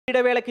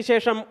ഇടവേളയ്ക്ക്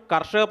ശേഷം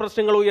കർഷക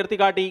പ്രശ്നങ്ങൾ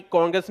ഉയർത്തിക്കാട്ടി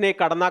കോൺഗ്രസിനെ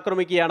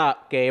കടന്നാക്രമിക്കുകയാണ്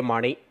കെ എം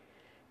മാണി.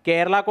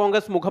 കേരള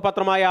കോൺഗ്രസ്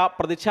മുഖപത്രമായ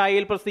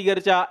പ്രതിച്ഛായയിൽ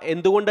പ്രസിദ്ധീകരിച്ച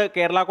എന്തുകൊണ്ട്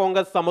കേരള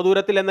കോൺഗ്രസ്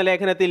സമദൂരത്തിൽ എന്ന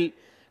ലേഖനത്തിൽ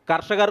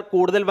കർഷകർ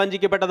കൂടുതൽ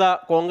വഞ്ചിക്കപ്പെട്ടത്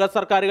കോൺഗ്രസ്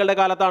സർക്കാരുകളുടെ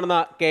കാലത്താണെന്ന്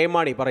കെ എം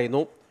മാണി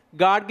പറയുന്നു.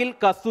 ഗാഡ്ഗിൽ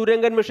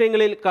കസ്തൂരിരംഗൻ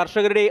വിഷയങ്ങളിൽ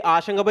കർഷകരുടെ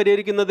ആശങ്ക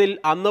പരിഹരിക്കുന്നതിൽ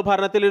അന്ന്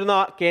ഭരണത്തിലിരുന്ന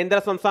കേന്ദ്ര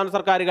സംസ്ഥാന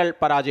സർക്കാരുകൾ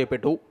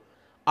പരാജയപ്പെട്ടു.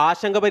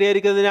 ആശങ്ക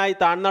പരിഹരിക്കുന്നതിനായി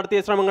താൻ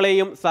നടത്തിയ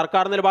ശ്രമങ്ങളെയും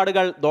സർക്കാർ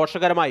നിലപാടുകൾ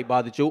ദോഷകരമായി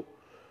ബാധിച്ചു.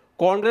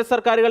 കോൺഗ്രസ്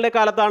സർക്കാരുകളുടെ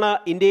കാലത്താണ്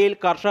ഇന്ത്യയിൽ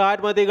കർഷക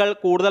ആത്മഹത്യകൾ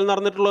കൂടുതൽ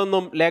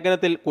നടന്നിട്ടുള്ളതെന്നും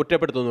ലേഖനത്തിൽ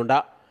കുറ്റപ്പെടുത്തുന്നുണ്ട്.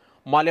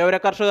 മലയോര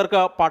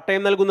കർഷകർക്ക്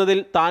പട്ടയം നൽകുന്നതിൽ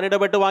താൻ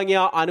ഇടപെട്ട് വാങ്ങിയ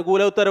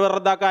അനുകൂല ഉത്തരവ്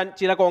റദ്ദാക്കാൻ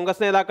ചില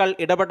കോൺഗ്രസ് നേതാക്കൾ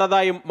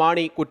ഇടപെട്ടതായും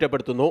മാണി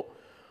കുറ്റപ്പെടുത്തുന്നു.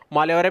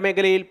 മലയോര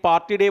മേഖലയിൽ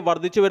പാർട്ടിയുടെ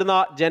വർദ്ധിച്ചുവരുന്ന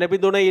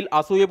ജനപിന്തുണയിൽ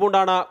അസൂയ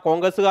പൂണ്ടാണ്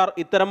കോൺഗ്രസുകാർ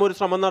ഇത്തരമൊരു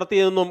ശ്രമം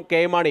നടത്തിയതെന്നും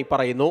കെ മാണി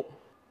പറയുന്നു.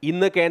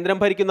 ഇന്ന് കേന്ദ്രം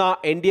ഭരിക്കുന്ന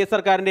NDA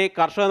സർക്കാരിന്റെ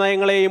കർഷക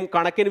നയങ്ങളെയും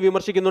കണക്കിന്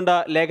വിമർശിക്കുന്നുണ്ട്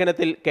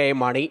ലേഖനത്തിൽ കെ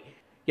മാണി.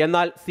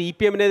 എന്നാൽ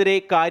CPM-നെതിരെ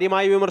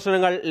കാര്യമായ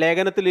വിമർശനങ്ങൾ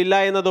ലേഖനത്തിലില്ല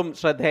എന്നതും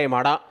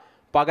ശ്രദ്ധേയമാണ്.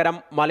 പകരം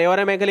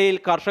മലയോര മേഖലയിൽ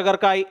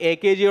കർഷകർക്കായി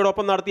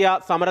AKജിയോടൊപ്പം നടത്തിയ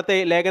സമരത്തെ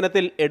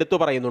ലേഖനത്തിൽ എടുത്തു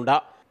പറയുന്നുണ്ട്.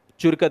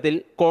 ചുരുക്കത്തിൽ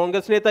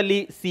കോൺഗ്രസിനെ തല്ലി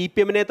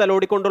CPM-നെ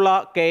തലോടിക്കൊണ്ടുള്ള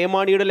കെ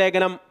മാണിയുടെ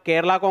ലേഖനം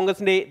കേരള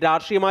കോൺഗ്രസിന്റെ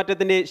രാഷ്ട്രീയ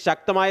മാറ്റത്തിന്റെ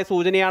ശക്തമായ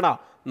സൂചനയാണ്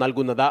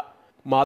നൽകുന്നത്.